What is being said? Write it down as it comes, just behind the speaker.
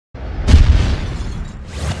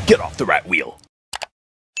Get off the rat wheel.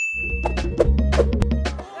 Good morning,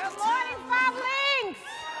 Foblings.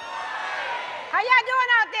 How y'all doing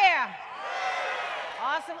out there?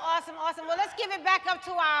 Awesome, awesome, awesome. Well, let's give it back up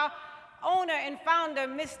to our owner and founder,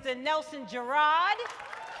 Mr. Nelson Gerard.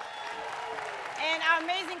 And our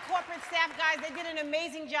amazing corporate staff, guys, they did an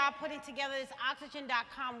amazing job putting together this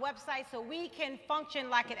oxygen.com website so we can function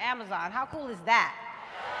like at Amazon. How cool is that?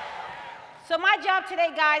 So my job today,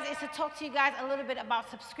 guys, is to talk to you guys a little bit about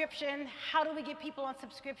subscription. How do we get people on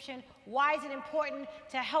subscription? Why is it important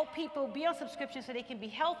to help people be on subscription so they can be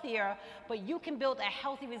healthier, but you can build a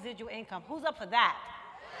healthy residual income? Who's up for that?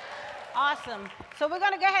 Awesome. So we're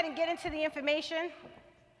going to go ahead and get into the information.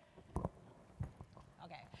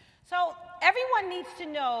 Okay. So everyone needs to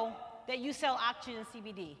know that you sell oxygen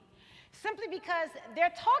CBD, simply because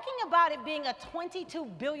they're talking about it being a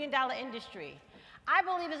 $22 billion industry. I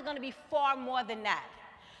believe it's going to be far more than that.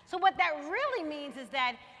 So what that really means is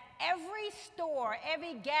that every store,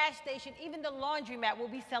 every gas station, even the laundromat will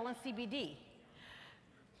be selling CBD.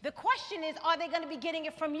 The question is, are they going to be getting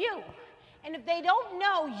it from you? And if they don't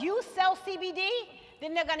know you sell CBD,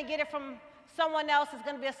 then they're going to get it from someone else. It's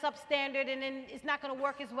going to be a substandard, and then it's not going to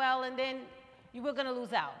work as well, and then we're going to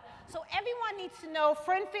lose out. So everyone needs to know,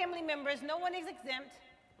 friend, family members, no one is exempt.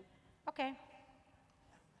 Okay.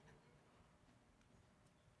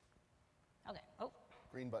 Okay. Oh.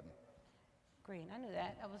 Green button. Green. I knew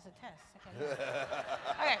that. That was a test. Okay.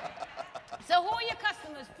 Okay. So who are your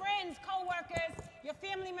customers? Friends, co-workers, your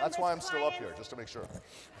family members, That's why I'm clients, still up here, just to make sure.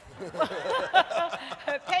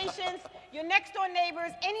 patients, your next door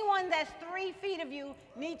neighbors, anyone that's 3 feet of you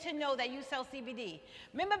need to know that you sell CBD.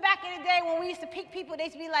 Remember back in the day when we used to pick people, they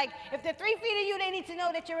used to be like, if they're 3 feet of you, they need to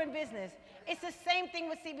know that you're in business. It's the same thing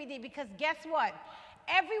with CBD, because guess what?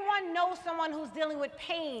 Everyone knows someone who's dealing with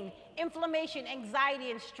pain, inflammation, anxiety,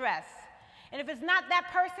 and stress. And if it's not that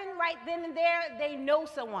person right then and there, they know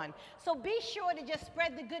someone. So be sure to just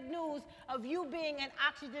spread the good news of you being an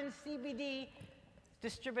oxygen CBD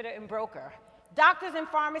distributor and broker. Doctors and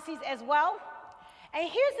pharmacies as well. And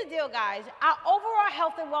here's the deal, guys. Our overall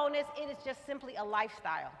health and wellness, it is just simply a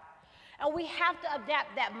lifestyle. And we have to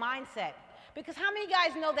adapt that mindset. Because how many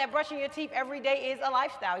guys know that brushing your teeth every day is a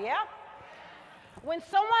lifestyle, yeah? When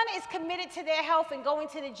someone is committed to their health and going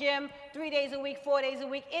to the gym 3 days a week, 4 days a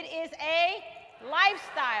week, it is a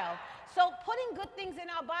lifestyle. So putting good things in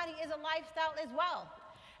our body is a lifestyle as well.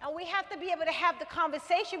 And we have to be able to have the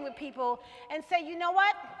conversation with people and say, you know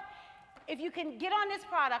what? If you can get on this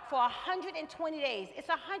product for 120 days, it's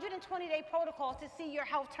a 120-day protocol to see your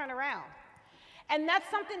health turn around. And that's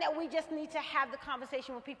something that we just need to have the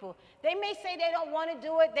conversation with people. They may say they don't want to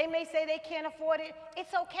do it. They may say they can't afford it.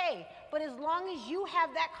 It's okay. But as long as you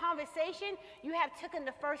have that conversation, you have taken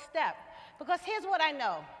the first step. Because here's what I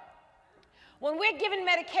know. When we're given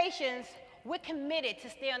medications, we're committed to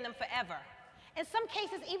stay on them forever. In some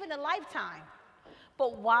cases, even a lifetime.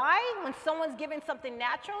 But why? When someone's given something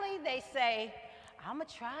naturally, they say, I'm going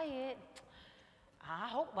to try it.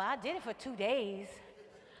 Well, I did it for 2 days.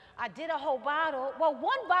 I did a whole bottle. Well, 1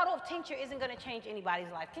 bottle of tincture isn't going to change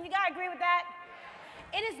anybody's life. Can you guys agree with that?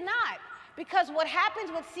 It is not. Because what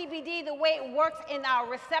happens with CBD, the way it works in our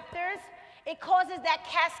receptors, it causes that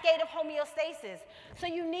cascade of homeostasis. So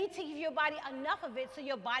you need to give your body enough of it so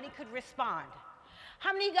your body could respond.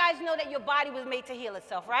 How many of you guys know that your body was made to heal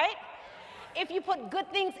itself, right? If you put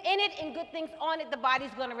good things in it and good things on it, the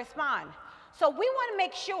body's going to respond. So we want to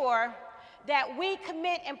make sure that we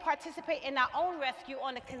commit and participate in our own rescue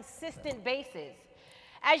on a consistent basis.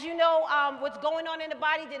 As you know, what's going on in the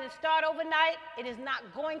body didn't start overnight. It is not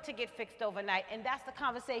going to get fixed overnight, and that's the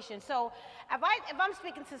conversation. So if I'm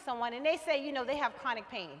speaking to someone and they say, you know, they have chronic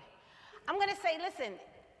pain, I'm going to say, listen,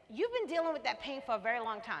 you've been dealing with that pain for a very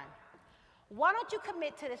long time. Why don't you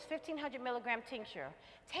commit to this 1,500 milligram tincture?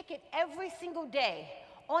 Take it every single day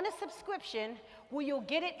on a subscription where you'll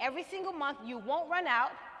get it every single month. You won't run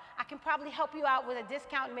out. I can probably help you out with a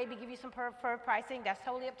discount and maybe give you some preferred pricing. That's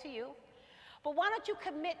totally up to you. But why don't you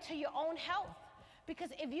commit to your own health? Because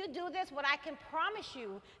if you do this, what I can promise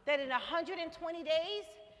you, that in 120 days,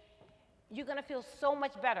 you're going to feel so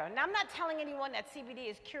much better. Now, I'm not telling anyone that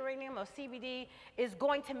CBD is curing them or CBD is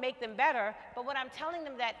going to make them better, but what I'm telling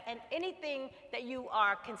them that in anything that you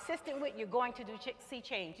are consistent with, you're going to see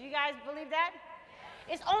change. Do you guys believe that?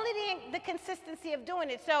 It's only the consistency of doing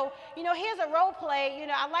it. So, you know, here's a role play. You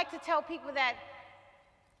know, I like to tell people that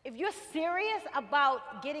if you're serious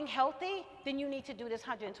about getting healthy, then you need to do this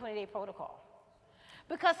 120-day protocol.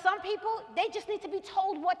 Because some people, they just need to be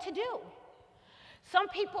told what to do. Some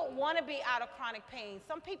people want to be out of chronic pain.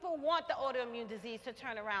 Some people want the autoimmune disease to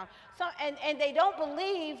turn around. And they don't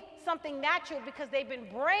believe something natural because they've been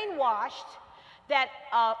brainwashed that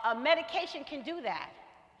a medication can do that.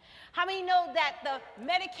 How many know that the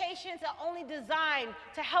medications are only designed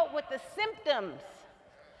to help with the symptoms,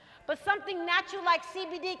 but something natural like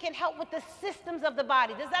CBD can help with the systems of the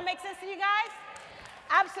body? Does that make sense to you guys?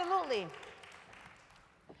 Absolutely.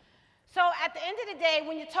 So at the end of the day,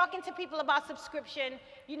 when you're talking to people about subscription,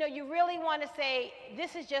 you know, you really want to say,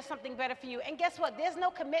 this is just something better for you. And guess what? There's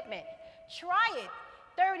no commitment. Try it.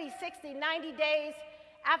 30, 60, 90 days.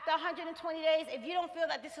 After 120 days, if you don't feel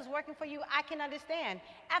that this is working for you, I can understand.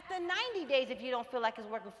 After 90 days, if you don't feel like it's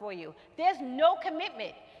working for you, there's no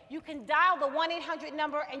commitment. You can dial the 1-800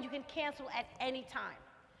 number and you can cancel at any time.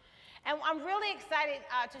 And I'm really excited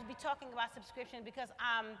to be talking about subscription because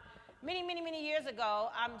many, many, many years ago,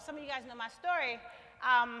 some of you guys know my story,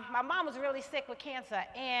 my mom was really sick with cancer,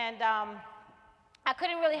 and I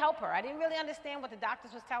couldn't really help her. I didn't really understand what the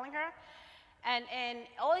doctors was telling her. And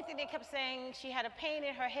the only thing they kept saying, she had a pain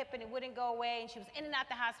in her hip and it wouldn't go away, and she was in and out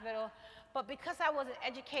the hospital. But because I wasn't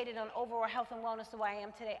educated on overall health and wellness the way I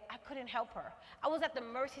am today, I couldn't help her. I was at the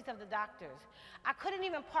mercies of the doctors. I couldn't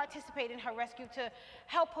even participate in her rescue to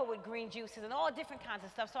help her with green juices and all different kinds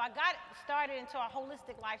of stuff. So I got started into a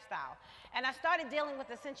holistic lifestyle. And I started dealing with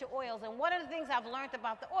essential oils. And one of the things I've learned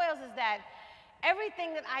about the oils is that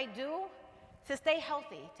everything that I do to stay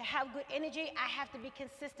healthy, to have good energy, I have to be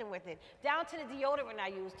consistent with it. Down to the deodorant I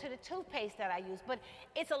use, to the toothpaste that I use. But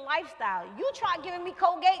it's a lifestyle. You try giving me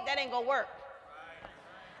Colgate, that ain't gonna work.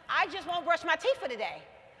 I just won't brush my teeth for the day.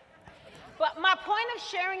 But my point of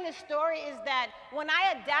sharing this story is that when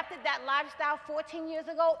I adapted that lifestyle 14 years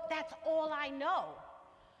ago, that's all I know.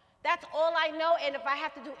 That's all I know, and if I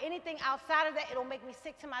have to do anything outside of that, it'll make me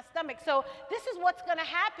sick to my stomach. So this is what's gonna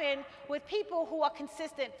happen with people who are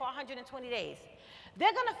consistent for 120 days.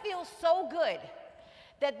 They're gonna feel so good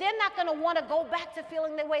that they're not gonna wanna go back to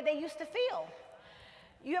feeling the way they used to feel.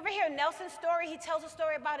 You ever hear Nelson's story? He tells a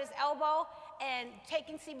story about his elbow and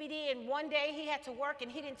taking CBD, and one day he had to work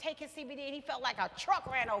and he didn't take his CBD and he felt like a truck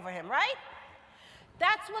ran over him, right?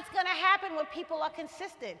 That's what's gonna happen when people are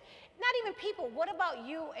consistent. Not even people, what about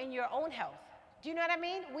you and your own health? Do you know what I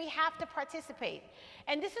mean? We have to participate.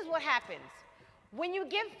 And this is what happens. When you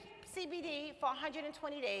give CBD for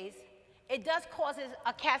 120 days, it does cause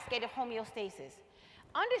a cascade of homeostasis.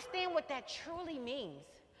 Understand what that truly means.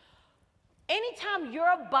 Anytime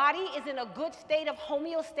your body is in a good state of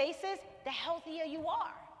homeostasis, the healthier you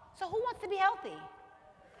are. So who wants to be healthy?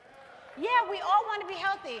 Yeah, we all want to be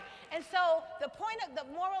healthy. And so the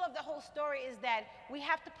moral of the whole story is that we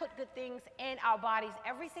have to put good things in our bodies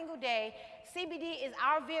every single day. CBD is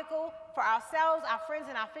our vehicle for ourselves, our friends,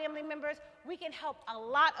 and our family members. We can help a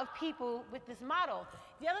lot of people with this model.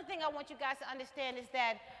 The other thing I want you guys to understand is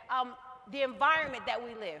that the environment that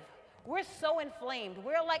we live. We're so inflamed.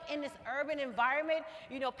 We're like in this urban environment.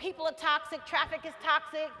 You know, people are toxic, traffic is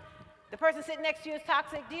toxic, the person sitting next to you is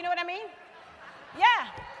toxic. Do you know what I mean? Yeah.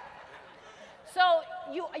 So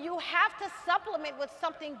you have to supplement with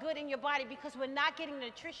something good in your body because we're not getting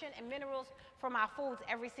nutrition and minerals from our foods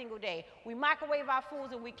every single day. We microwave our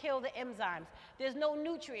foods and we kill the enzymes. There's no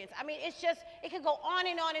nutrients. I mean, it's just, it could go on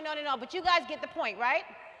and on and on and on, but you guys get the point, right?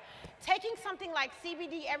 Taking something like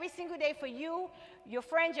CBD every single day for you, your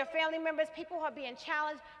friends, your family members, people who are being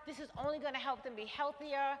challenged, this is only going to help them be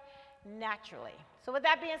healthier naturally. So with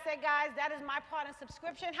that being said, guys, that is my part in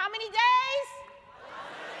subscription. How many days?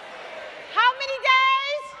 How many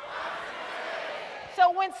days?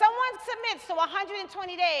 So when someone submits to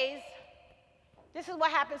 120 days, this is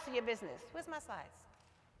what happens to your business. Where's my slides?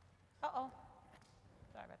 Uh-oh.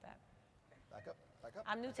 Sorry about that. Back up, back up.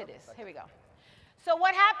 I'm new to this. Here we go. So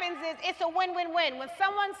what happens is it's a win-win-win. When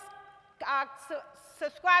someone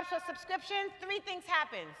subscribes to a subscription, three things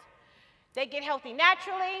happen. They get healthy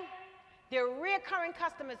naturally. They're reoccurring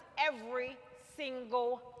customers every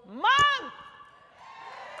single month.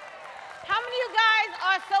 How many of you guys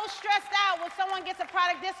are so stressed out when someone gets a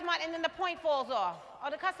product this month and then the point falls off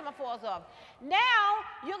or the customer falls off? Now,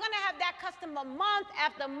 you're going to have that customer month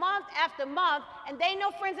after month after month, and they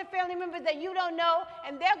know friends and family members that you don't know,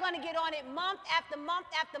 and they're going to get on it month after month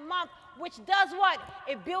after month, which does what?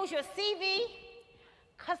 It builds your CV,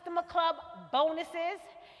 customer club bonuses,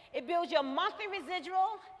 it builds your monthly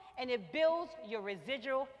residual, and it builds your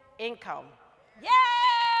residual income.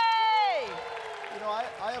 Yay! You know,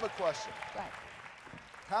 I have a question. Right.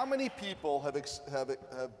 How many people have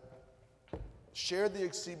shared the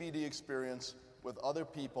CBD experience with other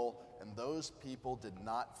people, and those people did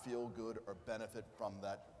not feel good or benefit from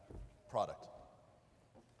that product?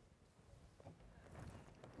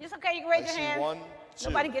 It's okay, you can raise I your see hand. 1, 2.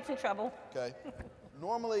 Nobody gets in trouble. Okay.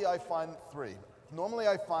 Normally I find 3. Normally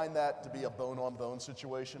I find that to be a bone-on-bone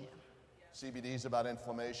situation. CBD is about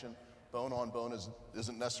inflammation. Bone-on-bone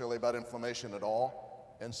isn't necessarily about inflammation at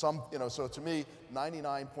all. And some, so to me,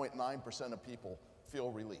 99.9% of people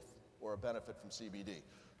feel relief or a benefit from CBD.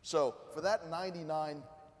 So for that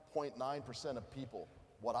 99.9% of people,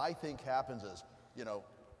 what I think happens is,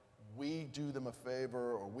 we do them a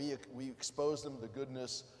favor, or we expose them to the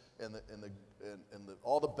goodness and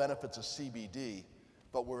all the benefits of CBD,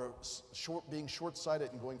 but we're being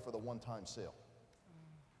short-sighted and going for the one-time sale.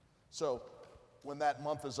 So when that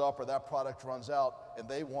month is up or that product runs out and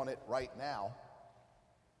they want it right now,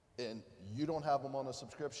 and you don't have them on a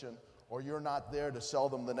subscription, or you're not there to sell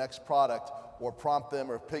them the next product or prompt them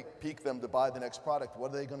or pique them to buy the next product,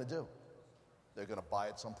 what are they going to do? They're going to buy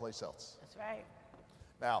it someplace else. That's right.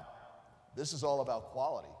 Now, this is all about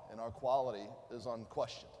quality, and our quality is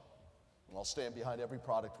unquestioned. And I'll stand behind every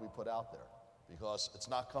product we put out there, because it's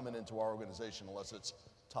not coming into our organization unless it's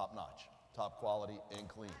top-notch, top quality, and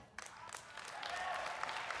clean.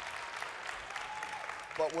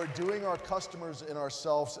 But we're doing our customers and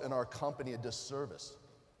ourselves and our company a disservice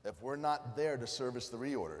if we're not there to service the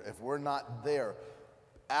reorder, if we're not there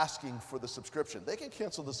asking for the subscription. They can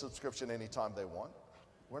cancel the subscription anytime they want.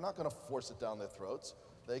 We're not going to force it down their throats.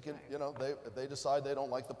 They can, if they decide they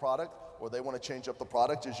don't like the product or they want to change up the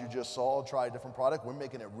product, as you just saw, try a different product, we're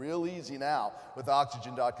making it real easy now with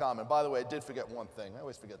Oxygen.com. And by the way, I did forget one thing. I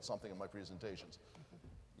always forget something in my presentations.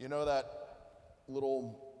 You know that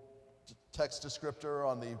little text descriptor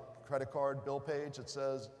on the credit card bill page that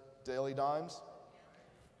says Daily Dimes?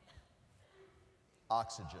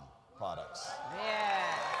 Oxygen products. Yeah.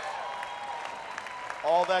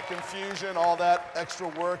 All that confusion, all that extra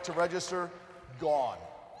work to register, gone.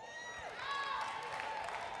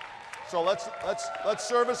 So let's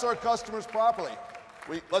service our customers properly.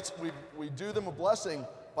 We do them a blessing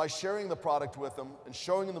by sharing the product with them and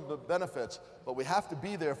showing them the benefits, but we have to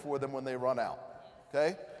be there for them when they run out.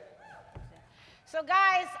 Okay? So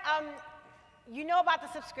guys, you know about the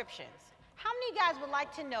subscriptions. How many guys would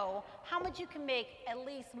like to know how much you can make at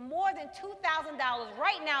least more than $2,000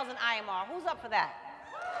 right now as an IMR? Who's up for that?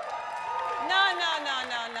 No.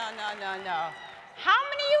 How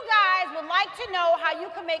many of you guys would like to know how you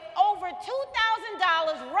can make over $2,000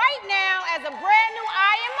 right now as a brand new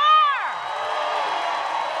IMR?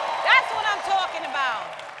 That's what I'm talking about.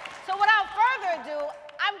 So without further ado,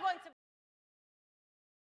 I'm going to